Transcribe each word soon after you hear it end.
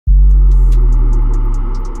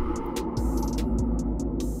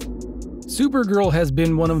Supergirl has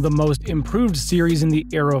been one of the most improved series in the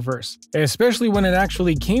Arrowverse, especially when it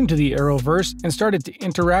actually came to the Arrowverse and started to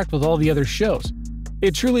interact with all the other shows.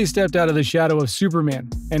 It truly stepped out of the shadow of Superman,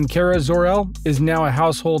 and Kara Zor-El is now a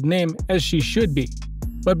household name, as she should be.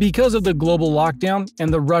 But because of the global lockdown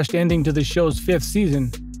and the rushed ending to the show's 5th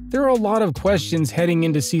season, there are a lot of questions heading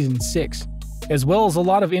into Season 6, as well as a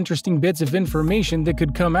lot of interesting bits of information that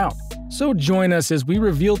could come out. So join us as we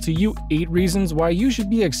reveal to you 8 reasons why you should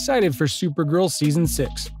be excited for Supergirl Season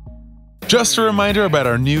 6. Just a reminder about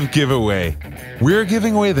our new giveaway. We're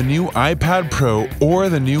giving away the new iPad Pro or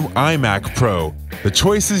the new iMac Pro. The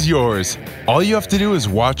choice is yours. All you have to do is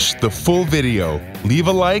watch the full video, leave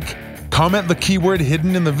a like, comment the keyword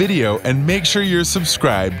hidden in the video, and make sure you're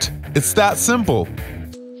subscribed. It's that simple.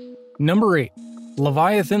 Number 8.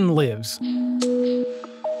 Leviathan lives.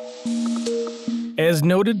 As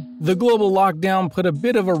noted, the global lockdown put a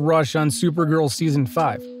bit of a rush on Supergirl Season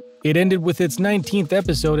 5. It ended with its 19th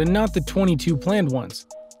episode and not the 22 planned ones,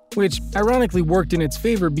 which ironically worked in its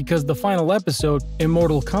favor because the final episode,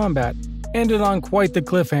 Immortal Combat, ended on quite the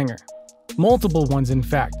cliffhanger. Multiple ones in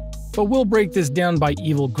fact, but we'll break this down by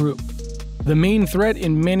evil group. The main threat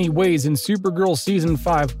in many ways in Supergirl Season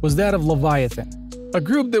 5 was that of Leviathan, a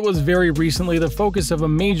group that was very recently the focus of a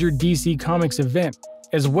major DC Comics event,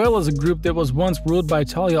 as well as a group that was once ruled by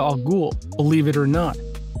Talia al Ghul, believe it or not.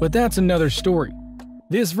 But that's another story.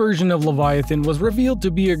 This version of Leviathan was revealed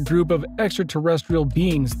to be a group of extraterrestrial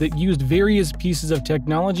beings that used various pieces of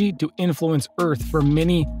technology to influence Earth for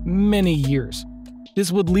many, many years.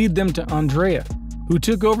 This would lead them to Andrea, who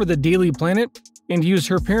took over the Daily Planet and used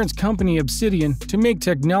her parents' company Obsidian to make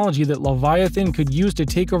technology that Leviathan could use to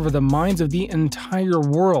take over the minds of the entire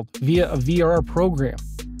world via a VR program.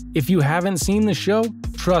 If you haven't seen the show,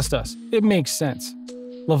 trust us, it makes sense.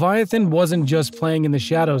 Leviathan wasn't just playing in the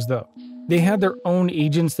shadows though. They had their own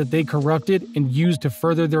agents that they corrupted and used to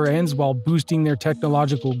further their ends while boosting their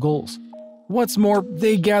technological goals. What's more,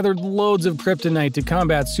 they gathered loads of kryptonite to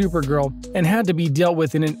combat Supergirl and had to be dealt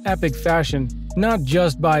with in an epic fashion, not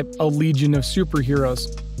just by a legion of superheroes,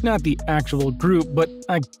 not the actual group, but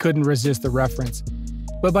I couldn't resist the reference,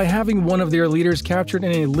 but by having one of their leaders captured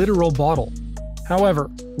in a literal bottle. However,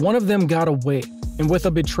 one of them got away, and with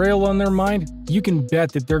a betrayal on their mind, you can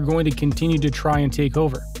bet that they're going to continue to try and take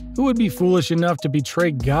over. Who would be foolish enough to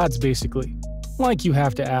betray gods, basically? Like you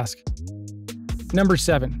have to ask. Number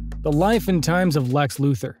 7. The life and times of Lex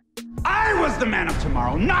Luthor. I was the man of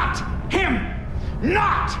tomorrow, not him!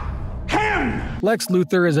 Not him! Lex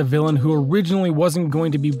Luthor is a villain who originally wasn't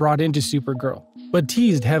going to be brought into Supergirl, but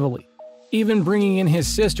teased heavily, even bringing in his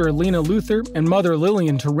sister Lena Luthor and mother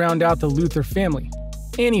Lillian to round out the Luthor family.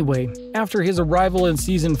 Anyway, after his arrival in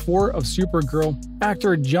Season 4 of Supergirl,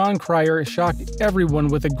 actor Jon Cryer shocked everyone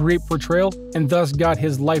with a great portrayal and thus got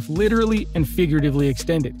his life literally and figuratively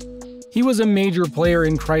extended. He was a major player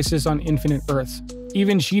in Crisis on Infinite Earths,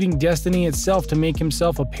 even cheating Destiny itself to make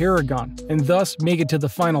himself a paragon and thus make it to the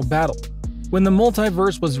final battle. When the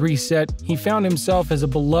multiverse was reset, he found himself as a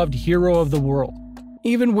beloved hero of the world,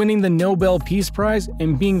 even winning the Nobel Peace Prize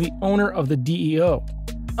and being the owner of the DEO.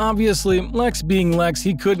 Obviously, Lex being Lex,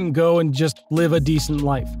 he couldn't go and just live a decent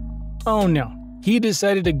life. Oh no. He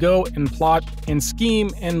decided to go and plot and scheme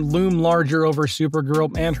and loom larger over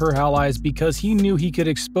Supergirl and her allies because he knew he could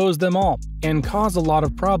expose them all and cause a lot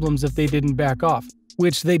of problems if they didn't back off,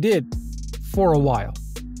 which they did, for a while.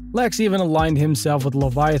 Lex even aligned himself with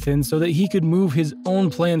Leviathan so that he could move his own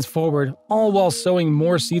plans forward, all while sowing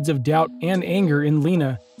more seeds of doubt and anger in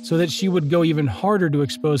Lena so that she would go even harder to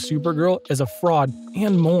expose Supergirl as a fraud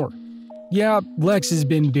and more. Yeah, Lex has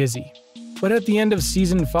been busy. But at the end of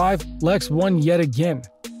Season 5, Lex won yet again.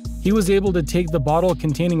 He was able to take the bottle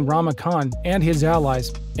containing Rama Khan and his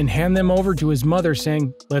allies and hand them over to his mother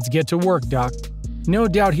saying, "Let's get to work, Doc." No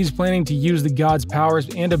doubt he's planning to use the god's powers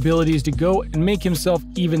and abilities to go and make himself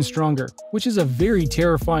even stronger, which is a very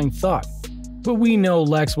terrifying thought. But we know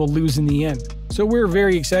Lex will lose in the end, so we're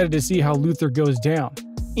very excited to see how Luthor goes down,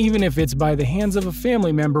 even if it's by the hands of a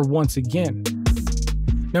family member once again.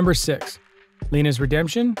 Number 6. Lena's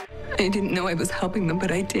redemption. I didn't know I was helping them,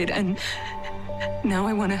 but I did, and now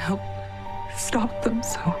I want to help stop them,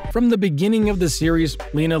 so... From the beginning of the series,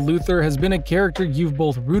 Lena Luthor has been a character you've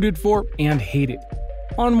both rooted for and hated.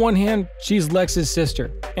 On one hand, she's Lex's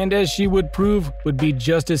sister, and as she would prove, would be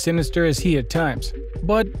just as sinister as he at times.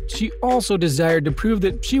 But she also desired to prove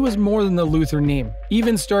that she was more than the Luthor name,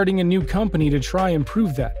 even starting a new company to try and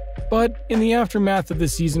prove that. But in the aftermath of the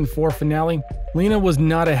Season 4 finale, Lena was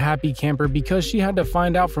not a happy camper because she had to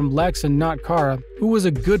find out from Lex and not Kara, who was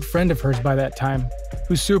a good friend of hers by that time,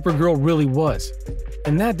 who Supergirl really was.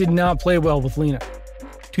 And that did not play well with Lena.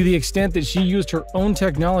 to the extent that she used her own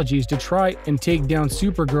technologies to try and take down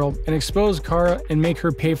Supergirl and expose Kara and make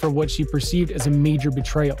her pay for what she perceived as a major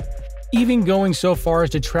betrayal, even going so far as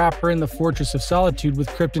to trap her in the Fortress of Solitude with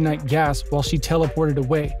kryptonite gas while she teleported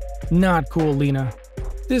away. Not cool, Lena.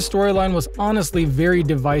 This storyline was honestly very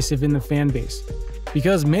divisive in the fanbase,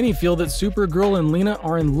 because many feel that Supergirl and Lena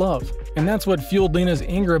are in love, and that's what fueled Lena's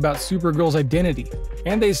anger about Supergirl's identity,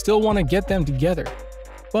 and they still want to get them together.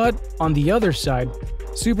 But on the other side,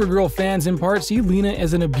 Supergirl fans in part see Lena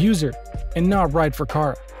as an abuser and not right for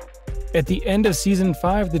Kara. At the end of Season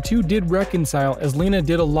 5, the two did reconcile as Lena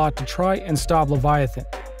did a lot to try and stop Leviathan,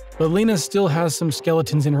 but Lena still has some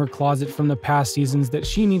skeletons in her closet from the past seasons that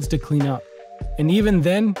she needs to clean up. And even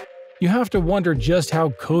then, you have to wonder just how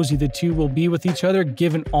cozy the two will be with each other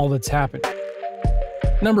given all that's happened.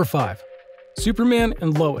 Number 5. Superman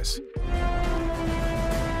and Lois.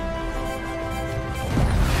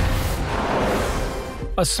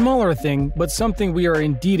 A smaller thing, but something we are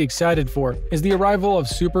indeed excited for, is the arrival of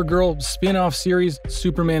Supergirl spin-off series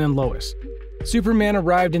Superman and Lois. Superman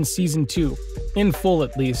arrived in Season 2, in full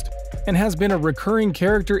at least, and has been a recurring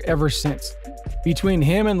character ever since. Between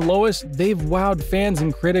him and Lois, they've wowed fans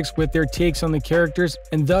and critics with their takes on the characters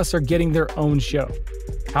and thus are getting their own show.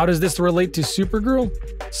 How does this relate to Supergirl?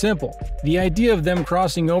 Simple. The idea of them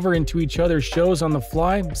crossing over into each other's shows on the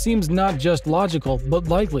fly seems not just logical, but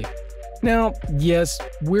likely. Now, yes,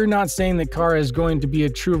 we're not saying that Kara is going to be a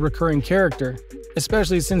true recurring character,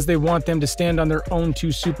 especially since they want them to stand on their own two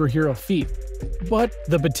superhero feet. But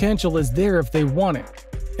the potential is there if they want it.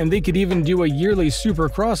 And they could even do a yearly super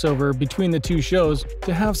crossover between the two shows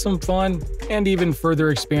to have some fun and even further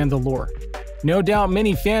expand the lore. No doubt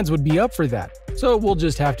many fans would be up for that, so we'll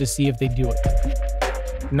just have to see if they do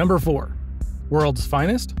it. Number 4. World's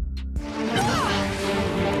Finest? We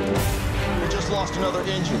just lost another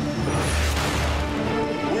engine.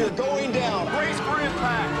 We're going down. Brace for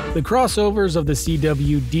impact. The crossovers of the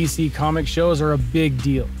CW DC comic shows are a big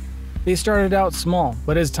deal. They started out small,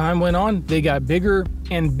 but as time went on, they got bigger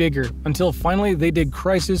and bigger until finally they did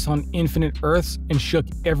Crisis on Infinite Earths and shook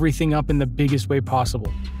everything up in the biggest way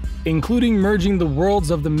possible, including merging the worlds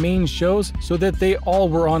of the main shows so that they all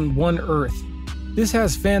were on one Earth. This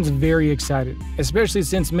has fans very excited, especially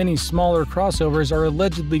since many smaller crossovers are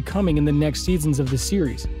allegedly coming in the next seasons of the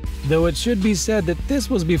series, though it should be said that this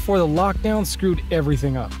was before the lockdown screwed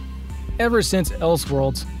everything up. Ever since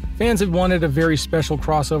Elseworlds, fans have wanted a very special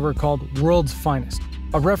crossover called World's Finest,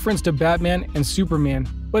 a reference to Batman and Superman,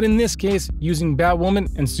 but in this case using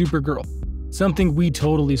Batwoman and Supergirl, something we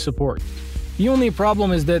totally support. The only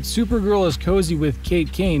problem is that Supergirl is cozy with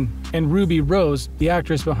Kate Kane, and Ruby Rose, the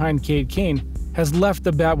actress behind Kate Kane, has left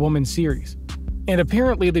the Batwoman series. And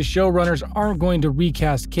apparently the showrunners aren't going to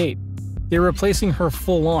recast Kate, they're replacing her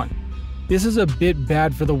full on. This is a bit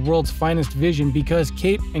bad for the World's Finest vision because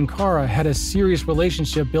Kate and Kara had a serious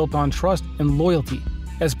relationship built on trust and loyalty,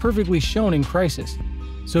 as perfectly shown in Crisis.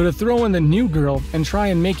 So to throw in the new girl and try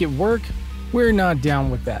and make it work, we're not down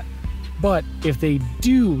with that. But if they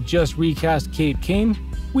do just recast Kate Kane,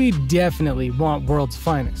 we definitely want World's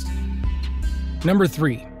Finest. Number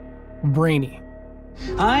 3. Brainy.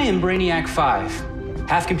 I am Brainiac 5.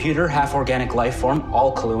 Half computer, half organic life form,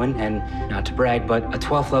 all Kaluan, and not to brag, but a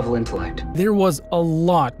 12th level intellect. There was a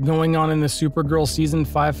lot going on in the Supergirl Season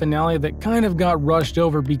 5 finale that kind of got rushed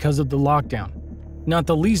over because of the lockdown. Not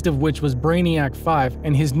the least of which was Brainiac 5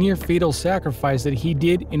 and his near-fatal sacrifice that he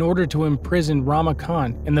did in order to imprison Rama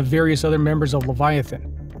Khan and the various other members of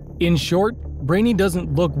Leviathan. In short, Brainy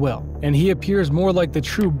doesn't look well, and he appears more like the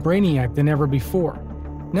true Brainiac than ever before.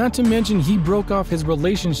 Not to mention he broke off his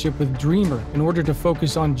relationship with Dreamer in order to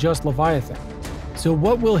focus on just Leviathan. So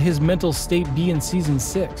what will his mental state be in Season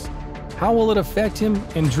 6? How will it affect him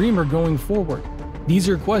and Dreamer going forward? These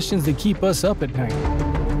are questions that keep us up at night.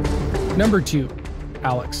 Number 2.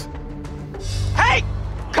 Alex. Hey!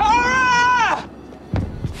 Kara!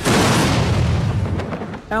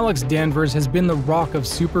 Alex Danvers has been the rock of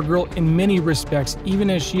Supergirl in many respects, even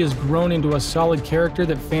as she has grown into a solid character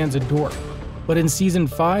that fans adore. But in Season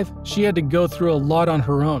 5, she had to go through a lot on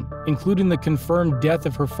her own, including the confirmed death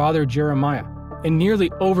of her father Jeremiah, and nearly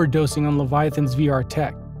overdosing on Leviathan's VR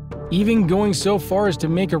tech. Even going so far as to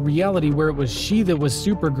make a reality where it was she that was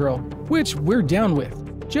Supergirl, which we're down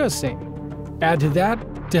with, just saying. Add to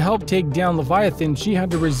that, to help take down Leviathan, she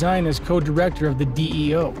had to resign as co-director of the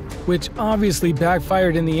DEO, which obviously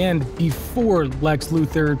backfired in the end before Lex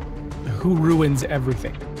Luthor, who ruins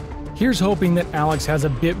everything. Here's hoping that Alex has a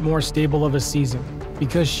bit more stable of a season,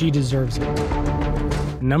 because she deserves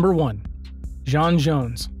it. Number 1. John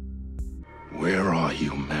Jones. Where are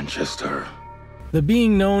you, Manchester? The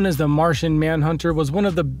being known as the Martian Manhunter was one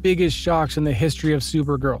of the biggest shocks in the history of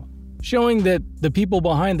Supergirl, showing that the people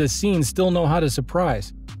behind the scenes still know how to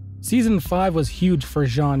surprise. Season 5 was huge for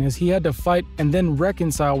Jean as he had to fight and then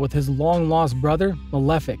reconcile with his long-lost brother,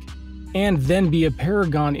 Malefic, and then be a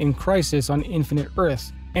paragon in Crisis on Infinite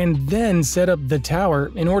Earths, and then set up the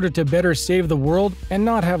tower in order to better save the world and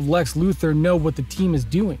not have Lex Luthor know what the team is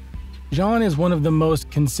doing. Jean is one of the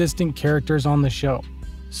most consistent characters on the show,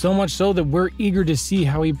 so much so that we're eager to see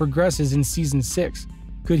how he progresses in Season 6.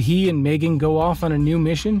 Could he and Megan go off on a new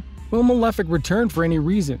mission? Will Malefic return for any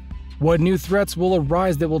reason? What new threats will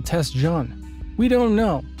arise that will test Jean? We don't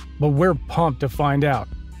know, but we're pumped to find out.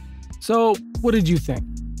 So, what did you think?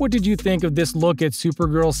 What did you think of this look at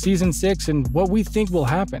Supergirl Season 6 and what we think will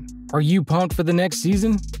happen? Are you pumped for the next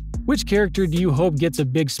season? Which character do you hope gets a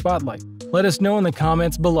big spotlight? Let us know in the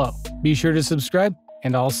comments below. Be sure to subscribe,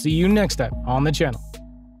 and I'll see you next time on the channel.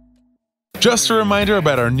 Just a reminder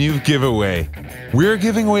about our new giveaway. We're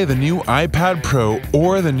giving away the new iPad Pro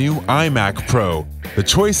or the new iMac Pro. The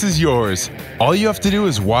choice is yours. All you have to do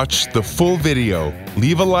is watch the full video,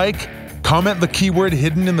 leave a like, comment the keyword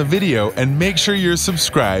hidden in the video, and make sure you're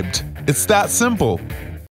subscribed. It's that simple.